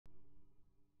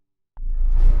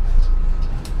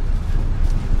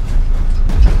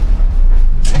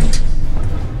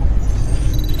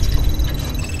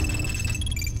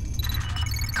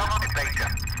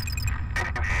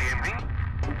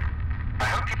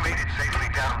made it safely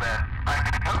down there. I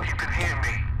hope you can hear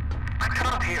me. I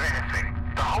can't hear anything.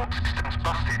 The whole system's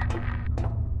busted.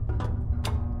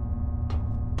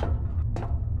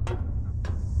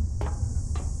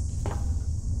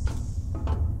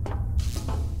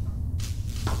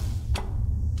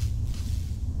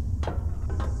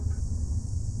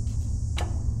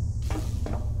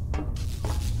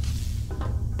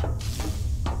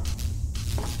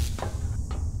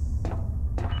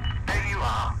 There you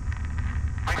are.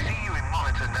 I see you in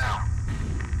monitor now.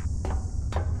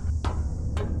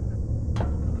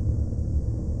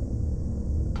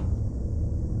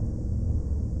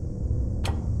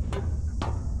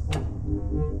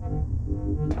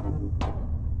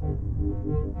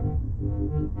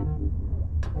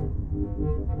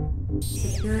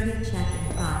 Security check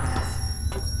in progress.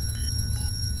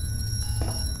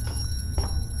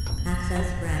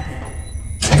 Access granted.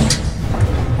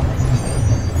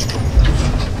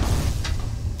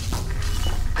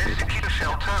 There's secure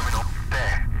shell terminal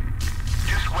there.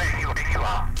 Just where you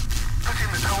are. Put in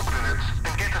the coordinates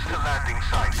and get us to landing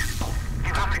site.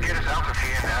 You have to get us out of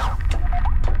here now.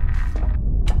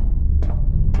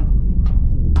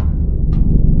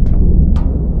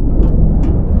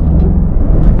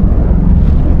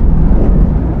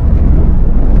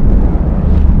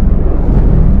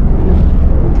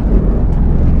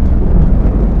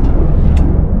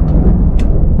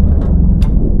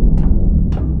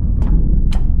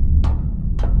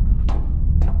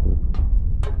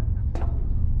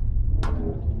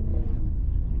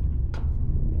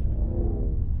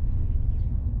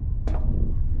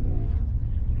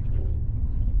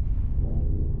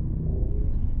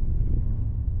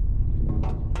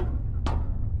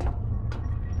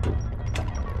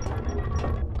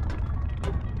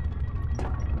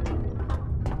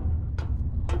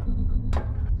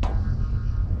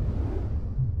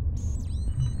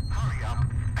 Hurry up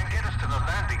and get us to the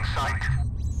landing site.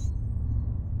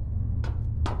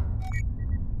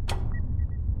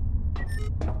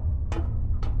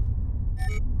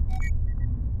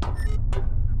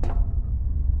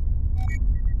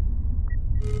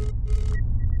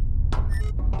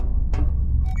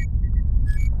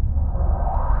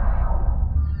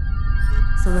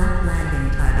 Select landing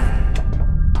target.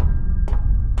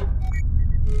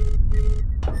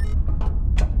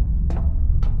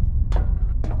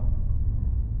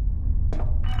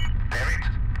 There it.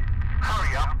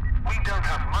 Hurry up. We don't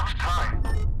have much time.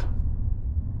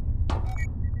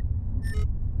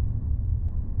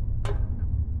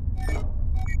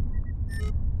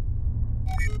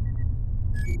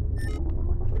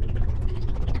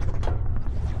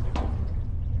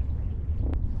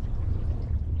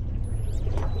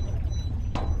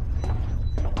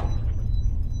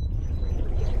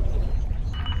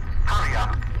 Hurry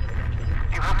up.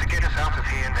 You have to get us out of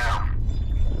here now.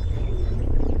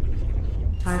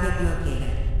 Target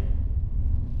located.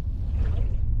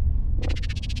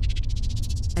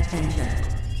 Attention.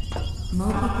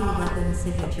 Multiple weapon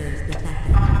signatures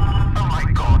detected. Oh my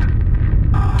god.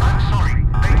 I'm sorry,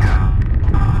 Baker.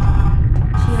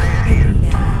 Shield They are here. taking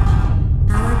damage.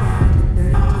 Power down to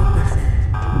 32%.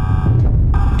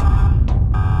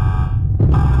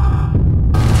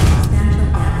 Substantial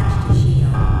damage to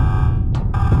shield.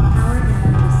 Power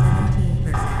down to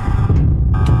 17%.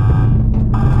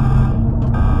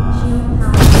 Shield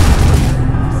power down to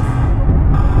 9%.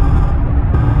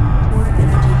 Core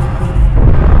energy depleted.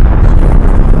 Shield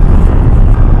has been deactivated.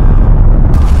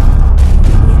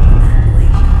 Immediate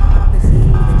evacuation.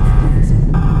 Proceed to detectors.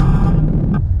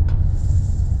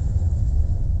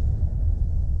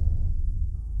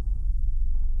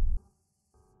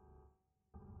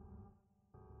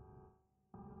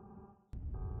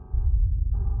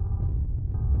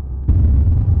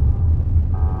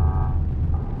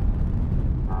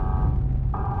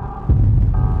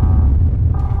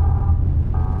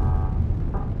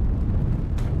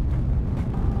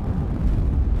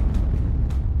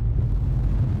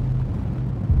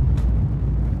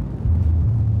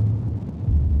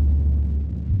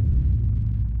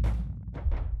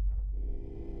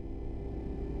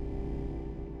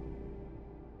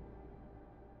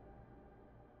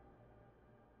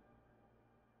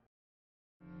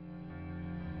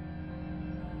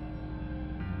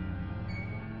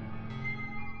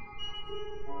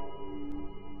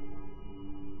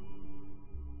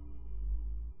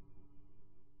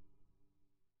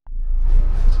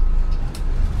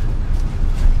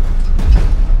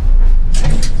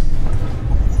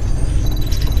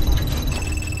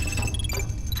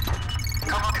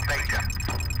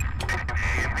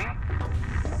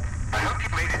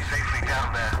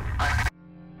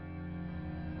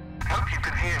 Hope you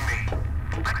can hear me.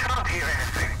 I can't hear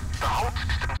anything. whole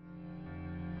system's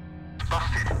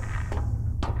busted.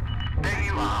 There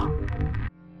you are.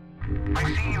 I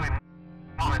see you in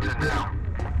monitor now.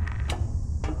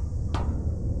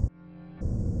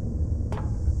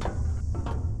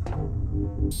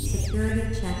 Security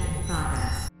check in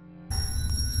progress.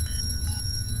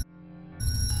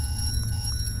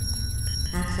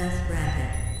 Access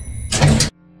granted.